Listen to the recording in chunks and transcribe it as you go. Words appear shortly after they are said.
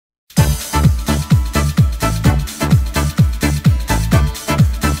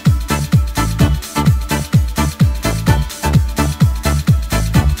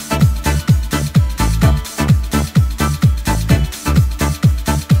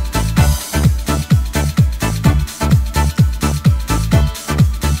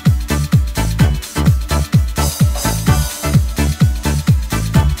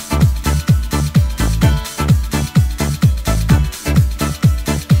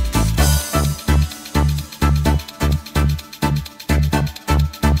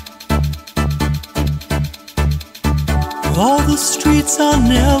streets are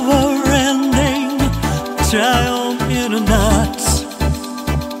never ending. Tie on in a knot.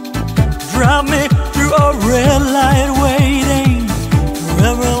 Drive me through a red light, waiting for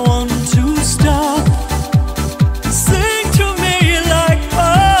everyone to stop. Sing to me like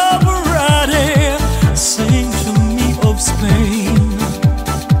Pavarotti. Sing to me of Spain.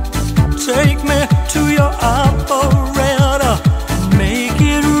 Take me to your operator. Make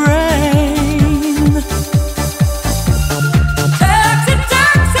it rain. Taxi,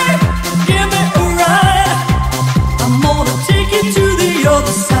 taxi, give me a ride. I'm gonna take you to the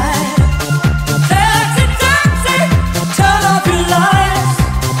other side. Taxi, taxi, turn off your lights.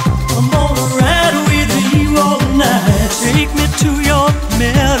 I'm gonna ride with you all night. Take me to your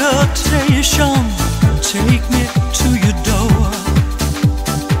meditation. Take me to your door.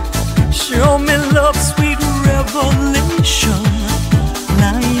 Show me love's sweet revelation,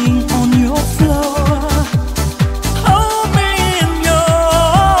 lying on your floor. Hold me in your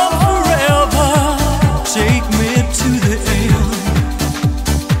arms forever. Take me to the end.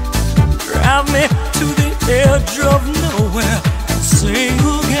 Drive me to the edge of nowhere. Sing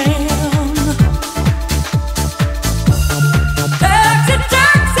again. Taxi,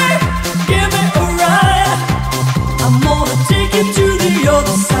 taxi, give me a ride. I'm gonna take you to the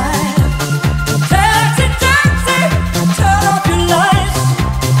other side. Taxi, taxi, turn off your lights.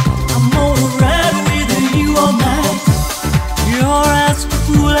 I'm gonna ride with you all night. You're as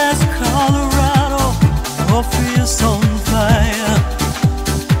cool as Colorado. Your face on fire.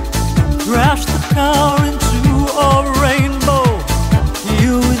 Crash the car into a rainbow.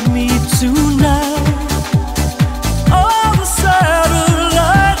 You with me tonight. All the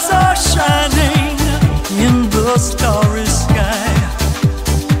satellites are shining in the starry sky.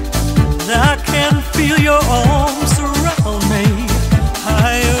 I can feel your arms around me,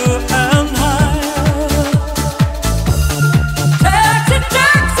 higher and higher. Taxi,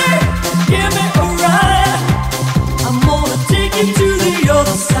 taxi, give me a ride. I'm gonna take you to the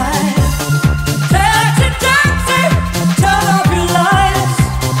other side.